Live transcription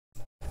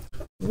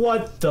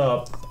What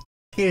the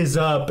is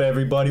up,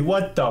 everybody?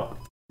 What the?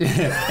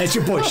 It's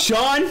your boy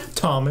Sean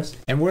Thomas,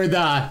 and we're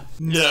the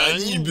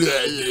Nani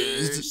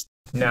brothers.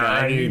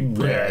 Nani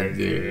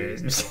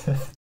brothers.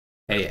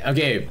 Hey,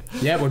 okay,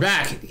 yeah, we're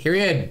back. Here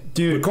we are,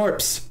 Dude. with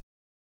Corpse.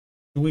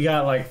 We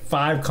got like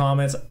 5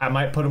 comments. I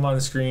might put them on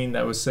the screen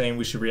that was saying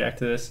we should react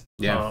to this.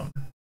 Yeah.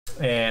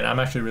 And I'm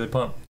actually really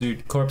pumped,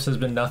 dude. Corpse has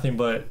been nothing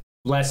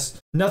less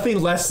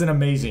than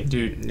amazing,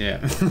 dude. Yeah.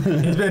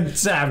 He's been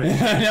savage.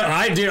 No,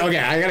 I do. Okay,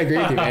 I gotta agree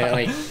with you, man.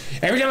 Like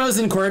every time I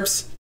listen to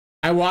Corpse,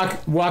 I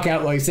walk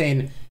out like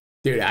saying,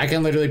 "Dude, I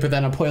can literally put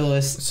that on a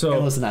playlist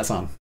and listen to that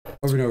song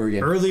over and over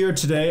again." Earlier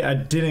today, I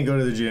didn't go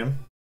to the gym.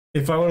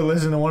 If I would have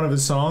listened to one of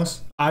his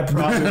songs, I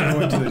probably would have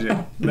went to the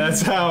gym.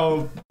 That's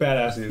how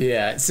badass he is.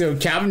 Yeah. So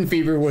Cabin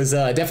Fever was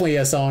definitely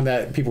a song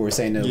that people were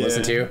saying to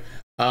listen to.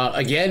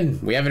 Again,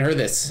 we haven't heard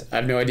this. I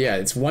have no idea.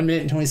 It's 1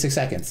 minute and 26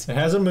 seconds. It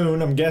has a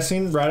moon. I'm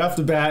guessing right off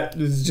the bat.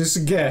 This is just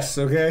a guess,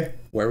 okay?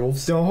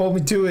 Werewolves. Don't hold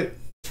me to it.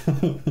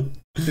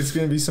 It's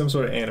gonna be some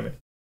sort of anime.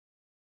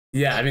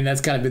 Yeah, I mean that's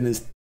kind of been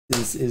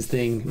his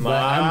thing. But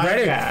My I'm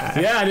ready. guy.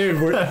 Yeah,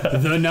 dude, we're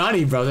the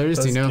Nani brothers.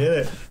 Let's you know, get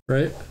it.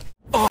 right?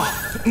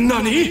 Oh,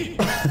 Nani?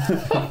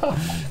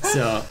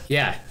 So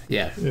yeah.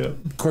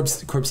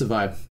 Corpse a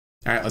vibe.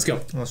 All right, let's go.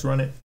 Let's run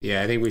it.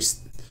 Yeah, I think we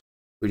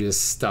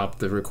just stopped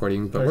the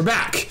recording, but we're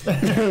back.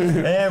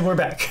 And we're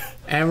back.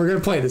 And we're gonna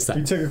play this We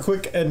time. took a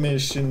quick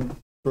admission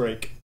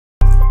break.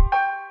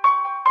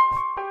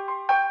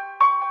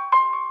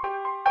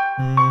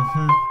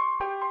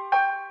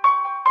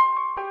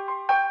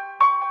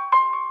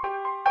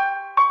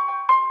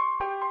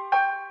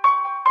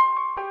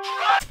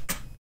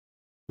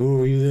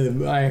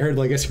 Ooh, I heard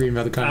like a scream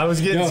about the comment. I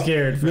was getting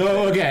scared.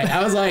 No, okay.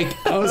 I was like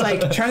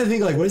trying to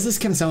think like, what does this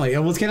kind of sound like? It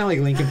was kind of like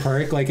Linkin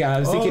Park. Like I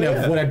was thinking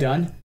of What I've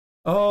Done.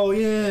 Oh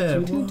yeah.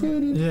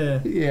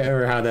 Yeah,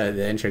 or how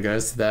the intro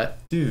goes to that.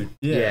 Dude,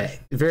 yeah.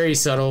 Very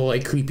subtle,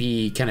 like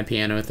creepy kind of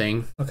piano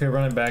thing. Okay,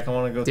 run it back. I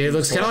want to go. Dude, it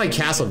looks kind of like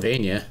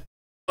Castlevania.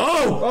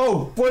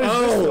 Oh, what is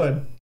this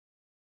one?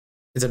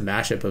 It's a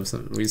mashup of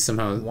some. We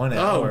somehow. 1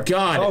 hour. Oh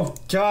God! Oh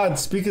God!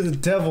 Speak of the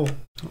devil.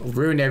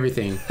 Ruined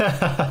everything. Okay,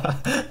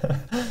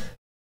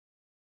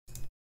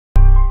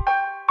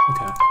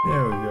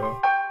 There we go.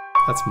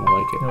 that's more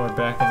like it. Now we're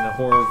back in the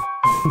horror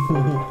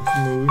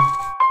movie.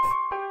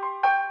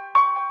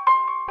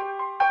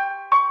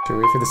 Should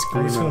we wait for the I'm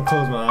scream? just gonna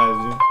close my eyes,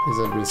 dude. Is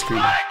that the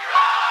scream?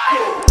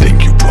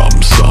 Think you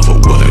problem solver,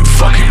 well then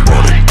fucking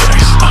roll the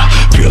dice.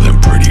 Feeling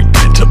pretty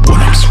pent up when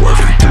I'm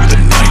swerving through the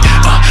night.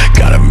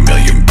 Got a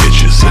million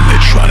bitches and they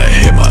tryna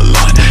hit my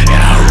line, and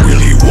I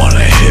really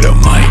wanna hit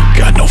 'em. I ain't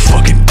got no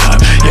fucking time.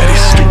 Yeah,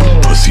 these stupid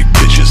pussy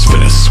bitches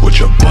finna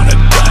switch up on a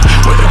dime.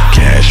 Whether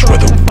cash,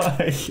 whether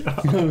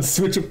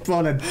Switch up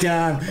on a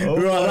dime. Oh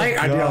Bro, my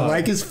I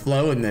like his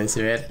flow in this,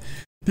 man.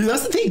 Dude,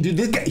 that's the thing, dude.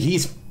 This guy,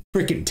 he's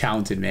freaking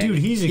talented, man. Dude,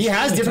 he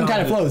has extremely different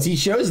kind of talented. flows. He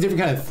shows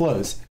different kind of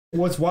flows.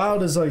 What's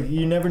wild is like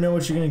you never know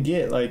what you're gonna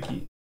get. Like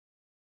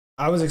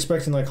I was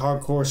expecting like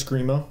hardcore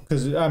screamo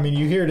because I mean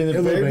you hear it in the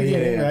A little very bit,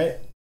 beginning, yeah. right?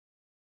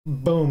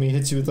 Boom, he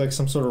hits you with like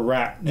some sort of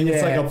rap, and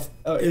it's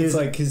like it's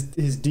like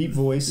his deep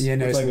voice. Yeah,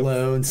 no, it's it's like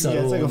low and subtle.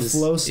 yeah, it's like a and just-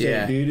 flow state,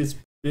 yeah. dude.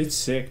 It's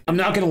sick. I'm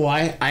not gonna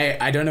lie,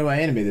 I don't know what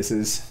anime this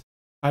is.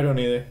 I don't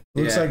either.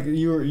 Looks Yeah. like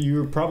you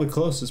were probably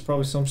close. It's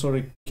probably some sort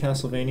of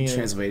Castlevania.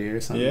 Translated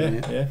or something.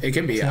 Yeah. It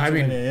could be. I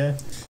mean, yeah.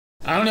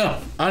 I don't know.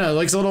 It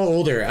looks a little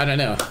older. I don't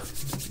know.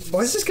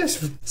 Why is this guy?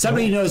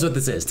 Somebody knows what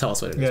this is. Tell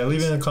us what it is. Yeah,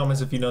 leave it in the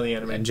comments if you know the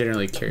anime. I'm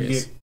generally You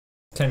curious. get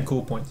 10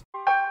 cool points.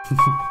 You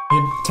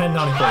get 10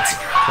 naughty points.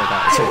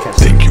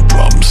 think you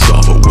problem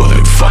solver, well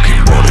then fucking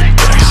roll the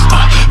dice.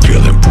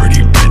 Feeling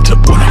pretty pent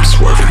up when I'm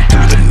swerving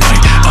through the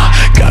night.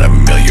 Got a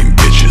million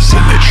bitches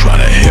and they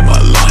tryna hit my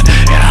line,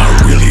 and I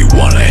really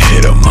wanna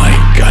hit 'em. I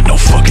ain't got no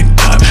fucking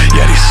time.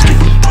 Yeah, these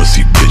stupid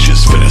pussy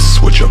bitches finna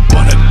switch up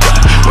on a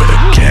dime. Whether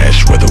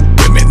cash, whether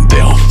women, they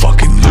all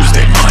fucking lose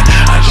their mind.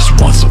 I just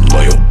want some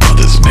loyal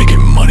brothers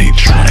making money,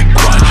 tryna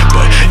grind.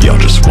 But y'all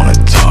just wanna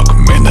talk,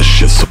 man, that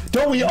shit's so.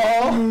 Don't we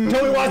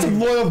want some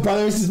loyal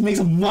brothers just make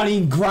some money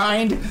and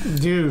grind?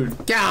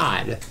 Dude,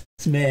 God.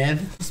 This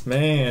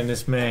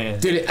man.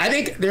 Dude, I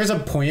think there's a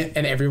point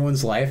in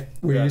everyone's life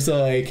where you're just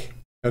like,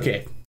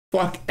 okay,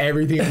 fuck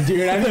everything,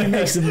 dude. I need to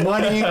make some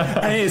money.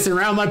 I need to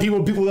surround my people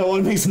with people that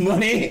want to make some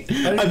money.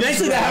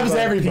 Eventually that happens to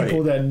everybody.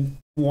 People that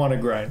want to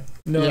grind.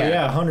 No,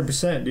 yeah,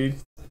 100%, dude.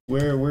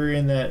 We're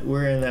in that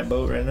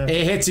boat right now.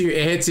 It hits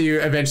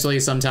you eventually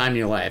sometime in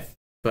your life.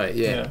 But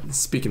yeah.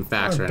 Speaking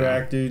facts right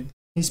back, dude.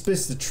 He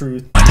spits the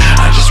truth.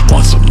 I just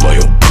want some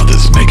loyal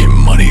brothers making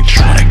money,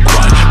 tryna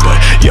grind.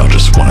 But y'all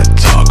just wanna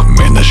talk,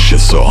 man, that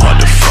shit's so hard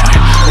to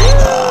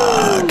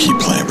find. Keep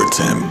playing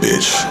pretend,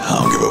 bitch. I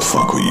don't give a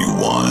fuck what you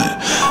want.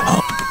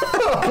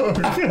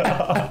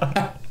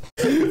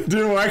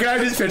 Dude, why can't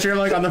I just picture him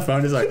like on the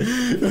phone just like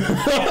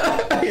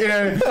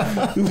yeah.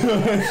 I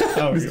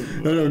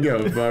don't give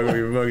a fuck what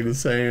you're fucking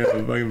saying,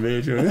 I'm a fucking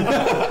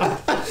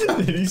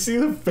bitch. Did you see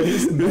the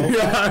face? No.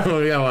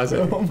 Yeah, I watched it.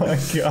 Oh my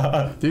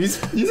god. Dude,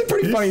 he's a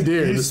pretty funny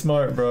dude. He's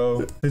smart,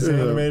 bro. His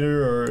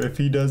animator, or if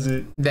he does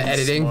it, The he's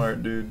editing?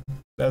 smart, dude.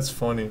 That's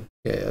funny.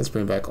 Yeah, let's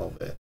bring back all of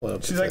it.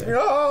 She's like,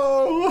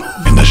 no!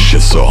 And that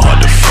shit's so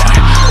hard to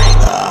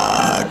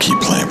find.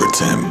 Keep playing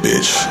pretend,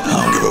 bitch.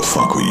 I don't give a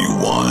fuck what you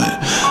want.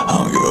 I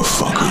don't give a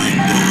fuck what you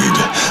need.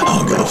 I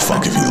don't give a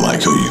fuck if you like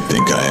who you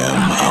think I am.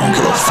 I don't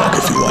give a fuck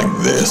if you like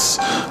this.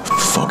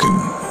 Fucking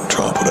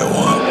drop what I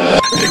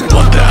want. They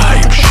want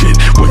that hype shit.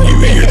 When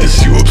you hear this,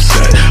 you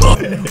upset.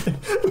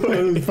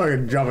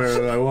 Fucking drop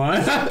whatever I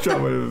want. Drop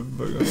whatever the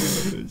fuck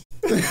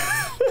I want.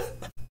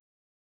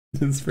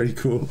 That's pretty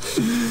cool.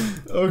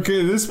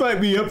 Okay, this might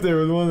be up there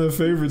with one of the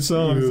favorite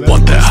songs.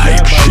 Want that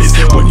hype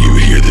shit. When you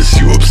hear this,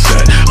 you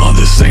upset.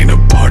 This ain't a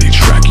party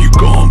track. You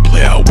go and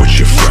play out with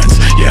your friends.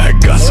 Yeah, I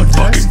got some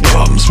fucking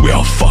problems. We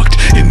all fucked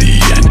in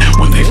the end.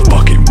 When they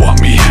fucking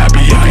want me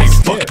happy, I ain't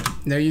fucking.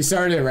 No, you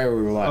started it right where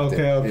we were left.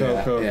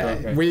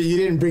 Okay. You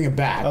didn't bring it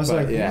back. I was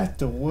like, yeah. what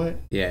the what?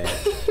 Yeah.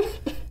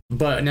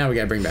 But now we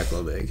gotta bring back a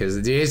little bit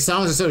because these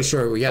songs are so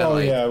short. We gotta. Oh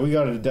yeah, we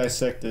gotta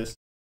dissect this.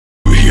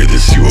 You hear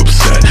this, you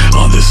upset.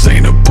 This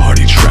ain't a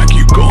party track.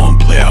 You go and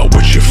play out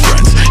with your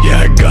friends.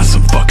 Yeah, I got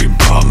some fucking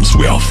problems.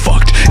 We all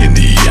fucked in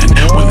the end.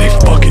 When they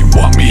fucking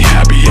want me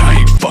happy,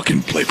 I ain't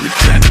fucking play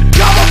pretend.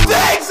 Couple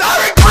things I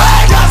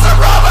regret. Got some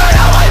rubber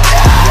on my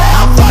neck.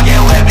 I'm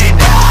fucking with me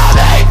now.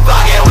 They ain't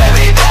fucking with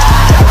me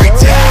now. Every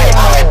day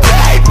I'm in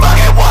pain.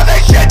 Fucking want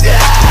this shit to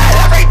end.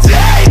 Every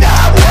day that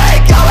I'm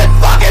awake, I'm in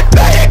fucking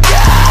pain again.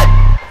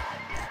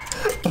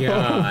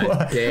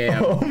 God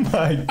damn. Oh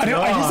my god.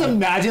 I just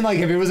imagine like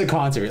if it was a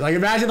concert. Like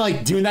imagine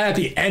like doing that at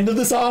the end of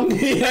the song.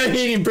 You know what I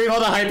mean? You bring all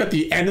the hype at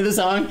the end of the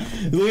song.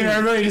 Leaving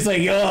everybody just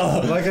like,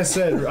 oh. Like I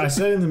said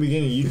in the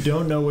beginning, you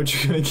don't know what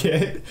you're gonna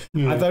get.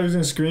 I thought he was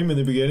gonna scream in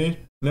the beginning.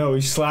 No,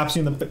 he slaps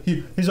you in the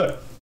he's like,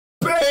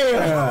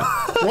 bam!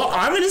 Well,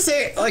 I'm gonna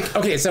say like,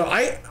 okay, so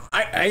I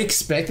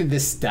expected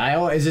this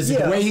style. Is just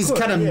the way he's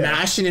kind of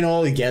mashing it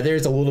all together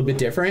is a little bit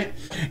different,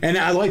 and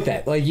I like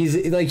that. Like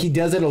he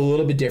does it a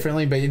little bit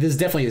differently, but this is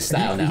definitely his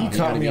style now. He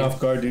caught me off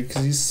guard, dude,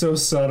 because he's so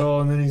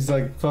subtle, and then he's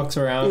like fucks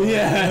around.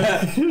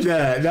 Yeah,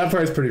 yeah, that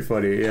part's pretty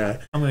funny.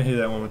 Yeah, I'm gonna hear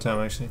that one more time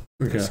actually.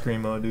 Okay,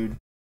 screamo, dude.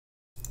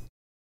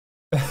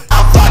 I'm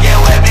fucking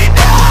with me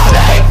now.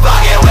 They ain't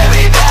fucking with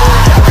me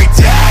now. Every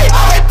day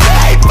I'm in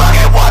pain.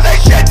 Fucking want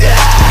this shit to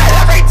end.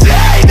 Every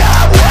day that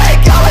I'm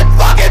awake, I'm in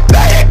fucking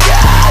pain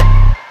again.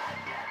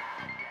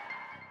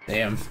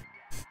 Damn,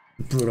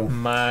 brutal.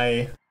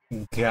 My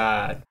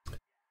God.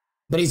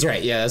 But he's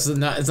right. Yeah, it's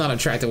not a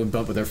track that would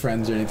bump with our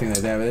friends or anything like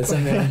that. But it's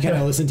something that you kind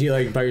of listen to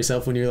like by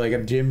yourself when you're like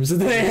at a gym or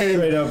something.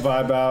 Straight up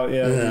vibe out.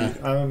 Yeah.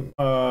 I'm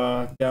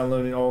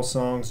downloading all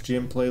songs,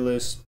 gym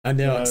playlist. I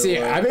know. See,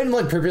 I've been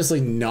like purposely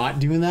not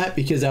doing that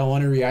because I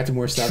want to react to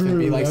more stuff and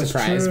be like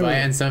surprised by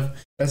it and stuff.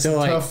 That's so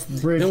like tough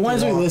bridge. The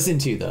ones we listen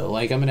to though,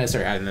 like I'm gonna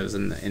start adding those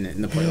in the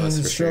playlist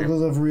the for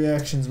struggles sure. of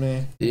reactions,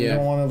 man. Yeah. You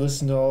don't want to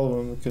listen to all of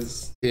them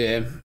because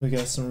we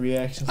got some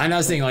reactions. I know. I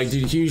was thinking like,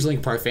 dude, huge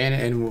Linkin Park fan,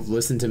 and we've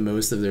listened to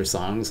most of their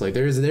songs. Like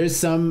there's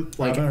some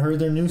like I haven't heard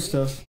their new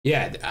stuff.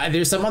 Yeah,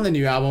 there's some on the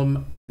new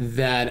album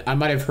that I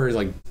might have heard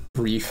like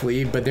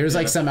briefly, but there's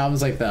like some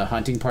albums like the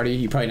Hunting Party.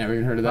 You probably never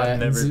even heard of that. I've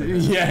never.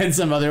 Yeah, and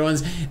some other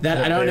ones that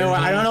I don't know.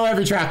 I don't know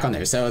every track on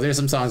there. So there's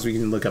some songs we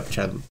can look up and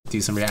try to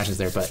do some reactions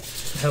there. But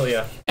hell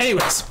yeah.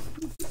 Anyways,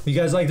 if you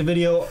guys like the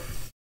video,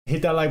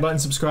 hit that like button,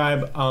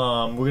 subscribe.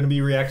 We're gonna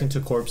be reacting to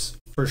Corpse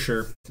for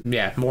sure.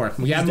 Yeah, more.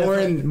 We got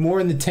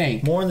more in the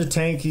tank. More in the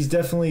tank. He's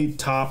definitely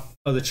top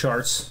of the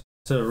charts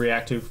to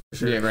react to for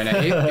sure. Yeah, right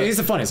now. He's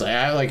the funniest. Like,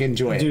 I like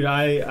enjoy it. Dude,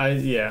 I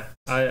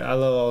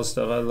love all this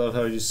stuff. I love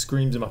how he just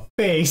screams in my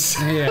face.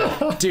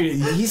 Yeah. Dude,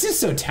 he's just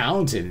so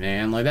talented,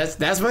 man. Like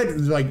that's what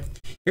like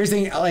here's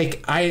the thing,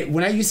 like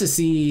when I used to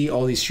see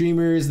all these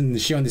streamers and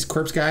showing this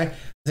Corpse guy,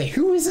 I was like,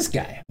 who is this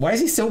guy? Why is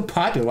he so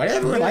popular? Why did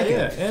everyone like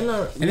him?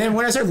 And then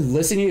when I started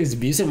listening to his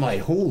music, I'm like,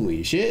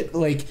 holy shit.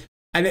 Like,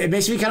 and it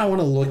makes me kind of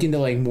want to look into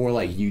like more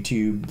like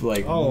YouTube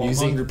like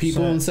music 100%.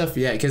 people and stuff.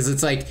 Yeah, because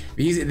it's like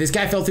this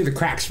guy fell through the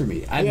cracks for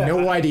me. I had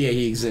no idea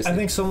he existed. I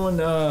think someone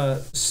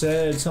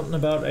said something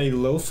about a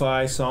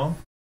lo-fi song.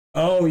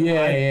 Oh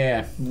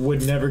yeah,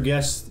 would never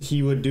guess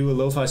he would do a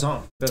lo-fi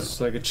song. That's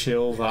like a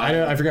chill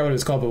vibe. I forgot what it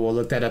was called, but we'll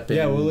look that up.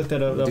 Yeah, we'll look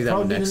that up. We'll do that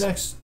probably in the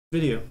next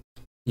video.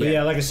 But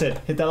yeah, like I said,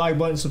 hit that like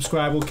button,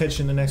 subscribe. We'll catch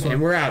you in the next one.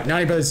 And we're out.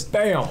 Nani Brothers.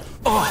 Bam.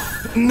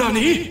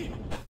 Nani?